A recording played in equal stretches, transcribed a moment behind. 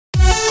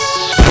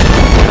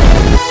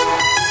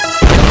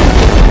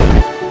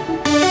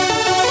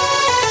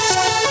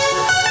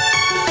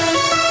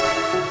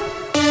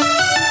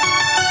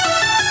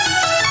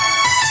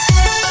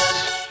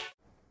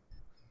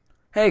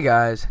Hey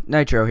guys,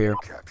 Nitro here,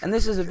 and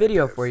this is a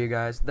video for you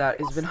guys that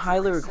has been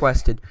highly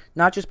requested,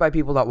 not just by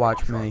people that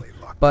watch me,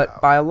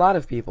 but by a lot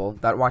of people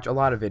that watch a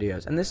lot of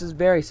videos. And this is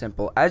very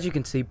simple. As you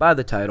can see by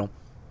the title,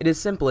 it is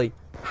simply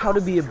how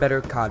to be a better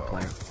COD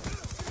player.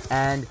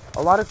 And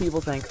a lot of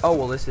people think, oh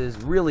well, this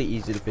is really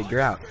easy to figure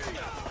out.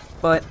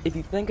 But if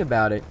you think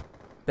about it,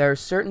 there are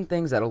certain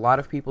things that a lot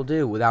of people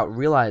do without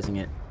realizing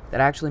it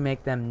that actually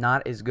make them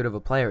not as good of a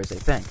player as they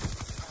think.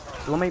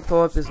 So let me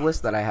pull up this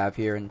list that I have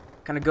here and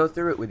kind of go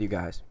through it with you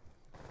guys.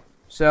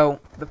 So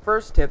the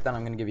first tip that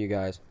I'm going to give you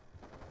guys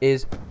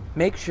is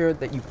make sure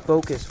that you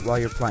focus while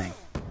you're playing.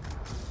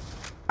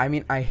 I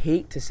mean, I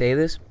hate to say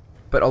this,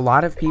 but a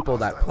lot of people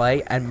that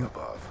play, and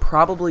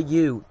probably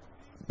you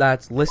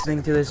that's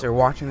listening to this or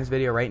watching this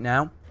video right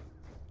now,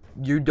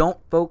 you don't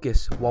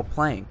focus while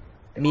playing.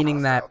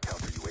 Meaning that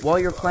while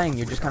you're playing,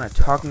 you're just kind of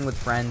talking with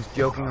friends,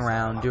 joking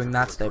around, doing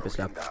that type of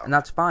stuff. And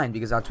that's fine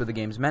because that's what the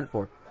game's meant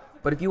for.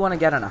 But if you want to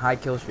get on a high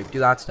kill streak, do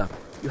that stuff,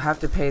 you have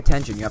to pay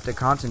attention. You have to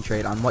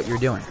concentrate on what you're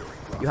doing.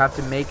 You have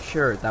to make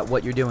sure that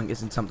what you're doing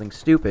isn't something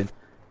stupid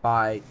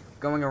by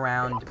going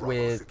around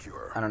with,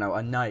 I don't know,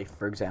 a knife,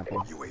 for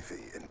example,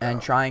 and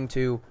trying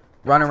to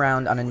run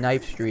around on a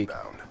knife streak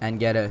and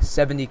get a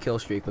 70 kill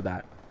streak with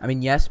that. I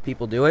mean, yes,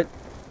 people do it,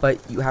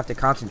 but you have to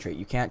concentrate.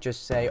 You can't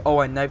just say, oh,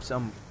 I knifed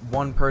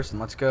one person,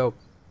 let's go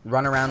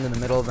run around in the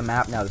middle of the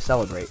map now to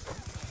celebrate.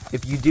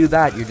 If you do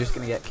that, you're just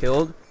going to get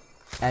killed,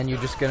 and you're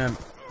just going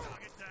to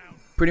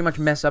pretty much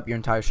mess up your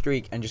entire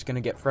streak and just going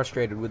to get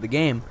frustrated with the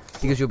game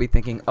because you'll be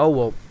thinking, oh,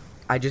 well,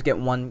 I just get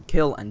one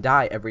kill and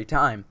die every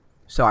time,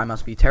 so I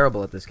must be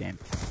terrible at this game.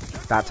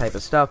 That type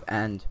of stuff,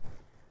 and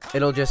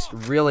it'll just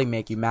really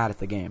make you mad at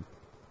the game.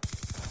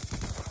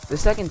 The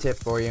second tip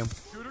for you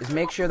is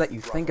make sure that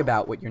you think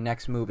about what your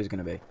next move is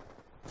going to be.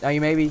 Now, you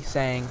may be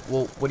saying,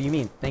 well, what do you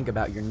mean, think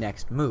about your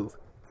next move?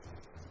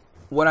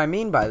 What I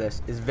mean by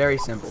this is very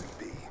simple.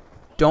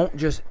 Don't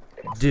just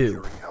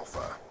do.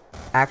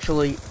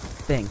 Actually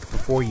think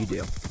before you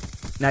do.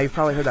 Now, you've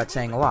probably heard that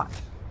saying a lot,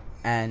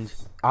 and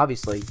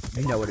obviously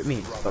you know what it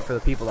means, but for the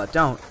people that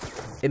don't,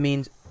 it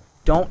means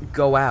don't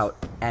go out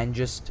and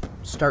just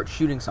start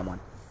shooting someone.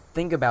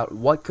 Think about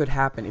what could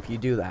happen if you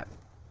do that.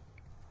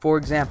 For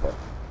example,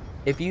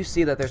 if you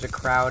see that there's a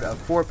crowd of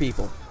 4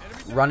 people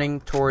running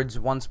towards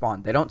one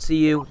spawn, they don't see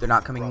you, they're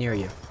not coming near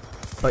you,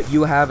 but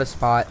you have a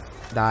spot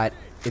that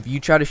if you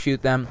try to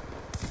shoot them,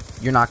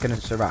 you're not going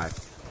to survive.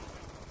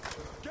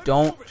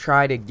 Don't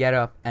try to get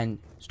up and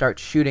start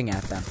shooting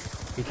at them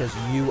because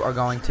you are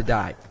going to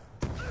die.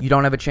 You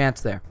don't have a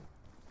chance there.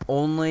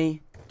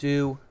 Only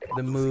do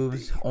the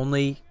moves,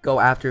 only go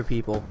after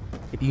people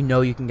if you know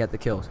you can get the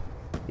kills.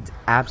 It's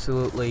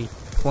absolutely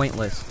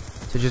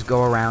pointless to just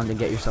go around and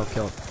get yourself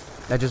killed.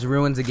 That just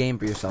ruins the game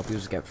for yourself. You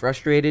just get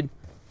frustrated,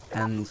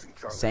 and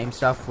same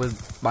stuff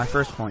with my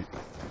first point.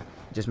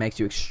 It just makes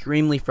you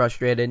extremely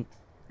frustrated,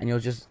 and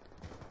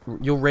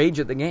you'll rage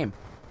at the game.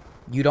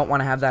 You don't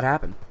want to have that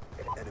happen.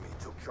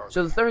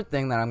 So the third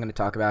thing that I'm going to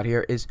talk about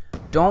here is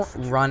don't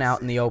run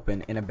out in the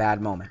open in a bad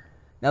moment.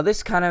 Now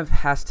this kind of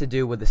has to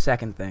do with the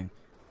second thing.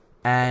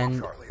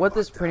 And what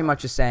this pretty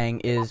much is saying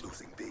is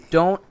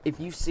don't, if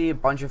you see a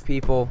bunch of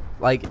people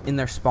like in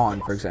their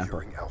spawn, for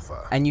example,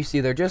 and you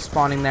see they're just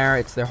spawning there,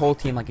 it's their whole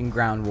team like in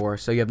Ground War,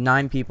 so you have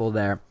 9 people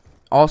there,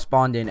 all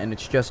spawned in, and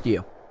it's just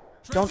you.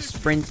 Don't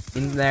sprint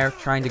in there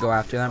trying to go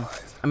after them.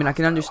 I mean, I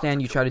can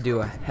understand you try to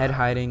do a head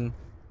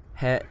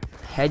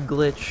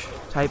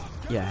glitch type,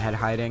 yeah, head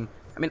hiding.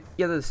 I mean,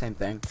 yeah, they're the same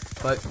thing,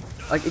 but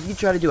like if you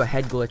try to do a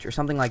head glitch or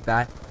something like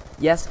that,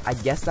 yes, I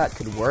guess that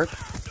could work,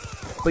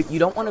 but you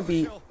don't want to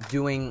be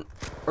doing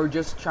or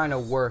just trying to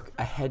work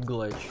a head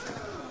glitch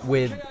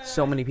with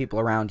so many people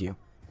around you.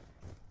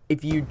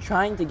 If you're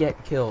trying to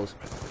get kills,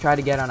 try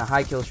to get on a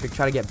high kill streak,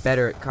 try to get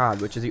better at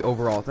COD, which is the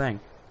overall thing.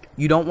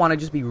 You don't want to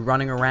just be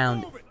running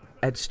around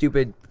at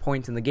stupid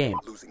points in the game.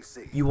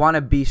 You want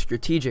to be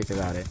strategic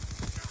about it.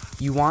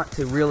 You want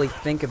to really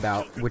think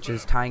about, which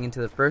is tying into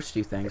the first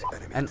 2 things,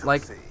 and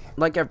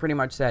like I pretty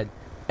much said,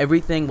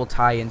 everything will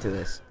tie into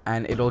this,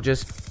 and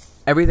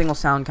everything will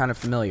sound kind of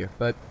familiar,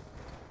 but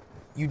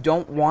you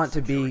don't want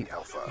to be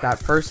that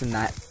person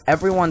that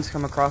everyone's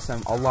come across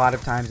them a lot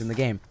of times in the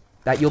game,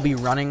 that you'll be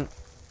running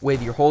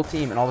with your whole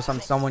team, and all of a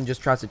sudden someone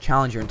just tries to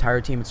challenge your entire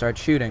team and starts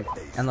shooting,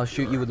 and they'll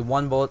shoot you with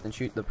 1 bullet, then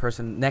shoot the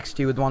person next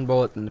to you with 1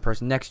 bullet, and the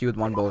person next to you with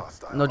 1 bullet,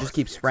 and they'll just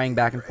keep spraying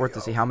back and forth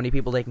to see how many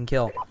people they can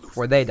kill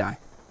before they die.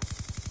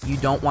 You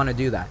don't want to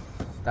do that.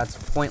 That's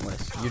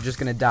pointless. You're just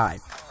going to die.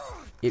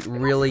 It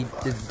really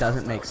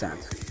doesn't make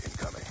sense.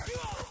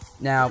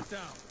 Now,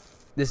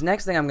 this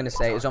next thing I'm going to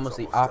say is almost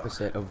the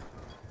opposite of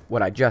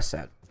what I just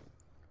said.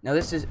 Now,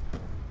 this is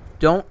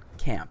don't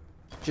camp.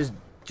 Just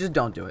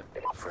don't do it.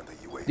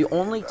 The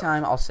only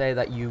time I'll say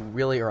that you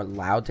really are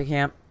allowed to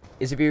camp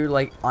is if you're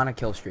like on a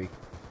kill streak.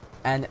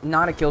 And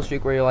not a kill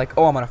streak where you're like,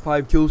 oh, I'm on a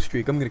 5 kill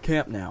streak, I'm going to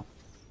camp now.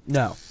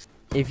 No.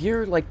 If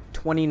you're like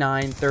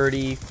 29,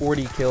 30,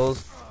 40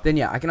 kills, then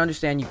yeah, I can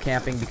understand you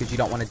camping because you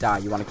don't want to die.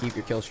 You want to keep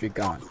your kill streak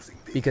going.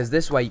 because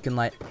this way you can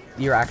let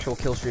your actual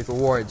kill streak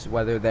rewards,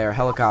 whether they're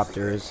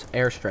helicopters,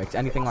 airstrikes,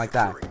 anything like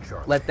that,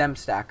 let them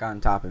stack on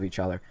top of each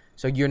other.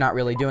 So you're not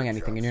really doing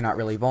anything and you're not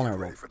really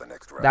vulnerable.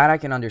 That I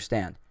can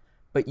understand.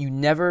 But you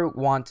never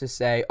want to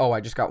say, oh,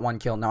 I just got 1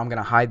 kill, now I'm going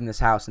to hide in this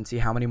house and see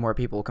how many more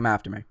people will come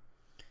after me.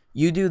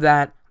 You do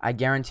that, I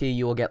guarantee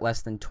you will get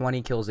less than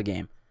 20 kills a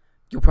game.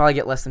 You'll probably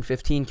get less than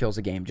 15 kills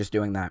a game just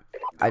doing that.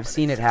 I've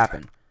seen it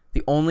happen.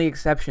 The only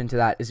exception to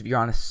that is if you're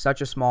on such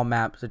a small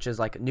map, such as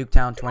like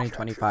Nuketown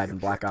 2025 and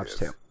Black Ops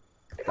 2.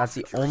 That's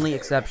the only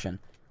exception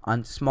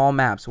on small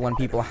maps when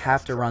people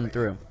have to run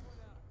through.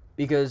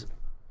 Because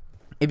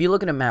if you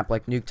look at a map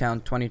like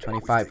Nuketown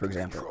 2025, for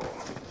example,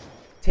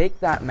 take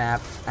that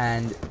map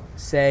and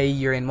say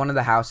you're in one of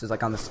the houses,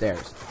 like on the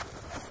stairs.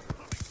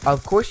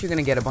 Of course you're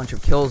going to get a bunch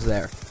of kills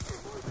there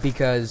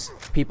because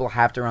people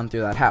have to run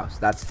through that house.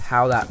 That's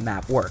how that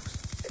map works.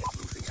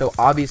 So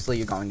obviously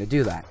you're going to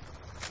do that.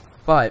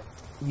 But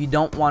you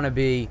don't want to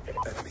be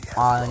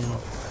on,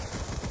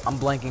 I'm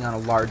blanking on a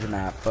large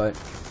map, but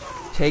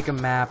take a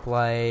map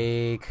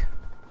like,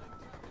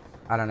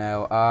 I don't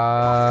know,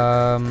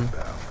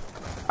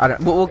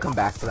 we'll come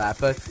back to that,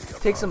 but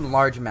take some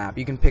large map.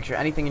 You can picture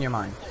anything in your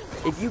mind.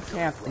 If you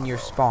camp in your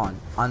spawn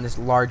on this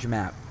large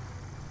map,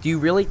 do you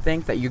really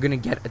think that you're going to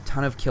get a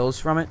ton of kills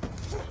from it?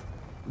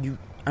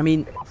 I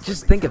mean,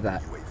 just think of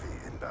that.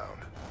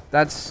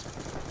 That's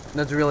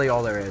really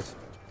all there is.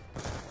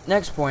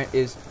 Next point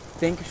is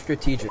think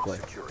strategically.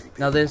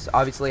 Now this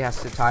obviously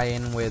has to tie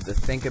in with the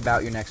think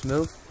about your next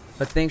move,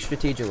 but think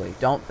strategically.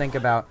 Don't think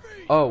about,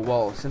 oh,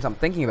 well, since I'm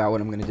thinking about what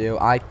I'm going to do,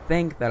 I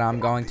think that I'm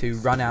going to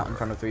run out in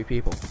front of 3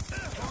 people.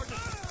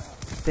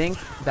 Think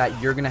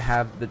that you're going to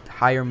have the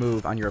higher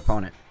move on your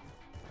opponent.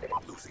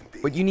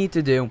 What you need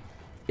to do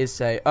is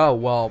say, oh,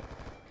 well,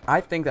 I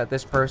think that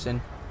this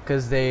person,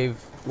 because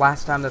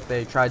last time that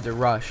they tried to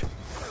rush,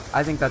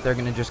 I think that they're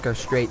going to just go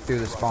straight through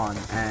the spawn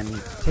and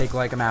take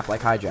like a map like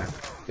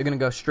Hijack. They're going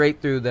to go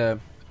straight through the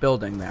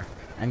building there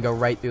and go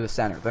right through the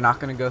center. They're not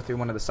going to go through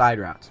one of the side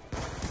routes.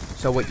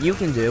 So what you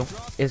can do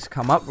is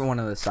come up for one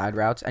of the side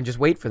routes and just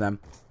wait for them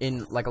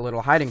in like a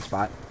little hiding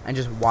spot and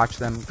just watch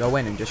them go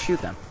in and just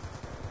shoot them.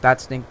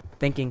 That's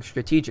thinking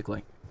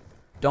strategically.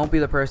 Don't be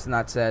the person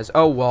that says,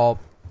 oh, well,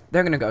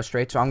 they're going to go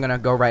straight, so I'm going to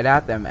go right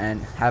at them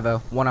and have a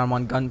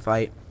one-on-one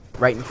gunfight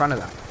right in front of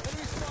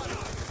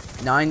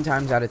them. 9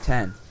 times out of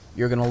 10,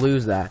 you're going to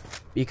lose that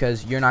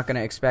because you're not going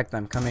to expect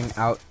them coming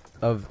out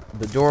of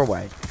the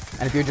doorway.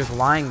 And if you're just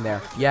lying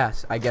there,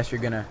 yes, I guess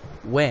you're going to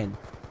win.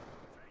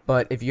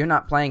 But if you're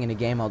not playing in a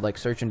game mode like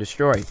Search and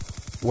Destroy,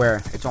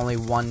 where it's only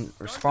one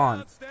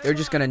respawn, they're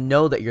just going to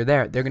know that you're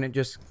there. They're going to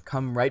just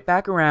come right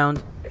back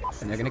around,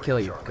 and they're going to kill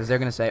you. Because they're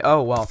going to say,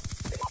 oh, well,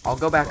 I'll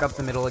go back up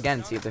the middle again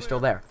and see if they're still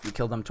there. You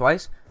kill them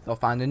twice, they'll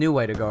find a new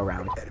way to go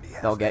around.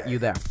 They'll get you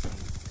there.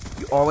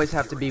 You always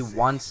have to be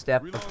one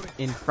step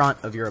in front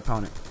of your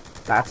opponent.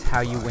 That's how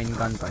you win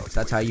gunfights.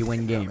 That's how you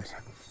win games.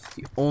 It's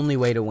the only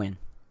way to win.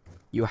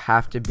 You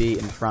have to be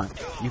in front.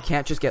 You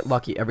can't just get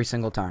lucky every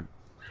single time.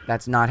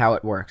 That's not how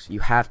it works. You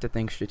have to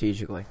think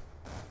strategically.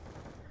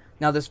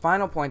 Now, this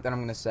final point that I'm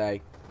going to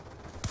say,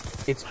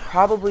 it's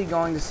probably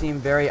going to seem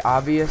very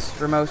obvious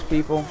for most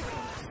people,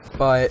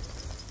 but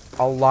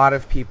a lot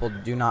of people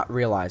do not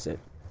realize it.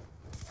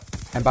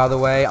 And by the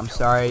way, I'm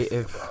sorry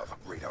if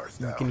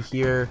you can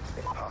hear,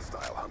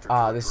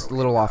 this is a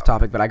little off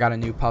topic, but I got a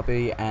new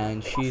puppy,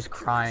 and she's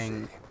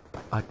crying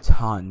a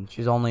ton.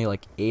 She's only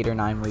like 8 or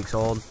 9 weeks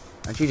old,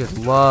 and she just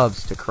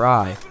loves to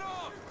cry.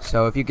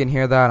 So if you can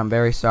hear that, I'm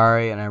very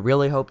sorry, and I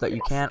really hope that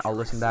you can. I'll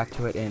listen back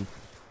to it in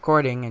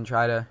recording and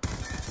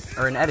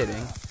in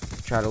editing,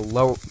 try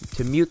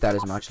to mute that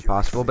as much as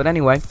possible. But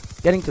anyway,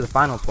 getting to the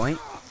final point,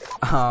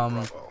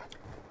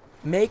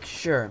 make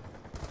sure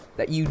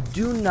that you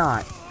do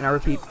not, and I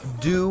repeat,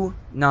 do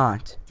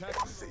not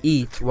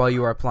eat while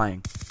you are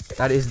playing.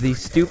 That is the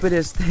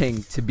stupidest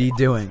thing to be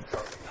doing.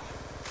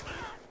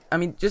 I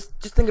mean, just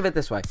think of it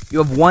this way. You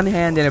have one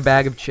hand in a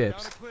bag of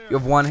chips. You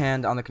have one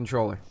hand on the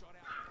controller.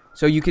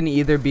 So you can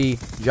either be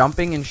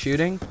jumping and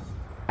shooting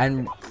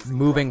and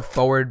moving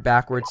forward,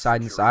 backward,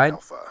 side and side,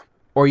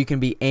 or you can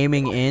be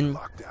aiming in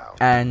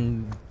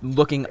and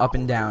looking up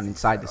and down and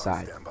side to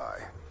side.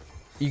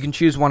 You can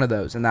choose one of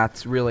those, and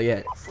that's really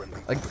it.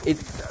 Like,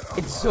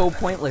 it's so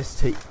pointless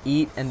to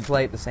eat and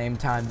play at the same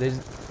time.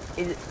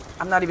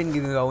 I'm not even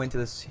gonna go into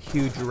this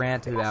huge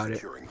rant about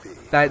it.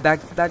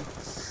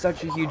 That's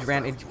such a huge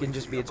rant. It can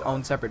just be its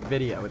own separate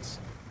video.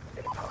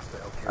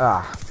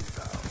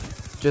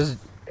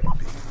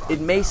 It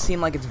may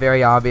seem like it's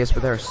very obvious,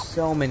 but there are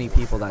so many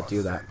people that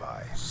do that.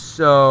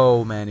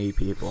 So many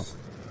people.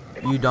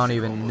 You don't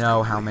even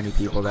know how many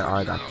people there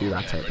are that do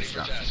that type of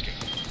stuff.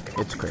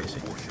 It's crazy.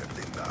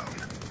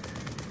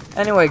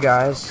 Anyway,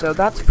 guys, so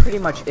that's pretty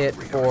much it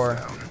for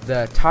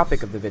the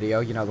topic of the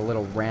video. You know, the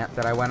little rant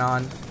that I went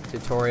on,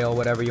 tutorial,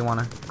 whatever you want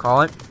to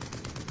call it.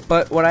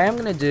 But what I am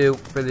going to do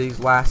for these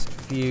last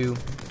few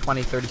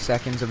 20-30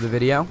 seconds of the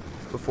video,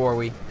 before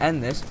we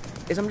end this,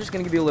 is I'm just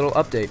going to give you a little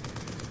update.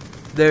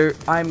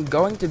 I'm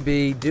going to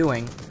be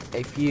doing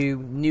a few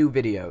new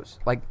videos.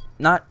 Like,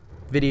 not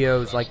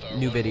videos, like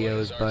new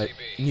videos, but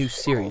new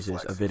series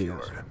of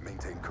videos.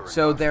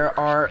 So there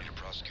are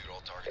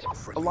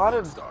a lot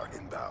of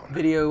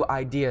video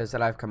ideas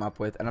that I've come up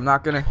with, and I'm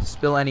not going to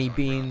spill any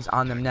beans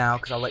on them now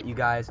because I'll let you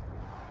guys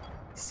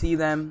see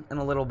them in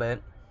a little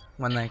bit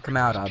when they come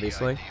out,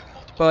 obviously.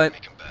 But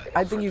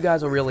I think you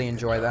guys will really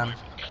enjoy them.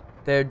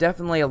 They're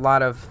definitely a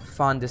lot of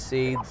fun to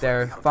see,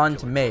 they're fun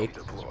to make,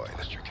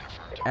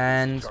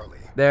 and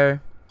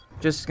they're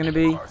just going to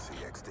be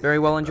very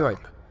well enjoyed.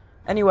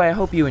 Anyway, I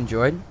hope you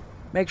enjoyed.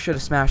 Make sure to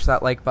smash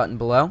that like button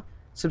below.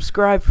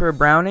 Subscribe for a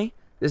brownie.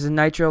 This is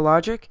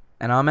NitroLogic,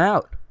 and I'm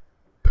out.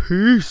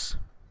 Peace.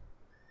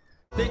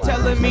 They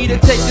telling me to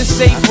take the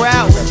safe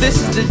route.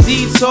 This is the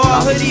detour.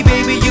 Hoodie,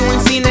 baby, you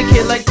ain't seen a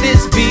kid like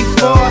this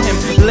before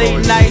him. Late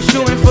night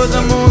shooting for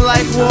the moon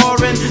like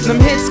Warren. Them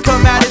hits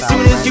come out as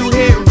soon as you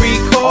hit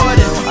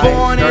recording.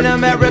 Born in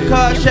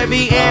America,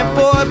 Chevy and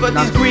Ford, but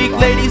these Greek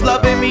ladies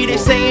loving me. They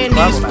saying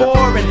he's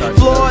foreign.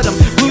 Floored them,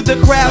 glued the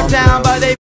crowd down by they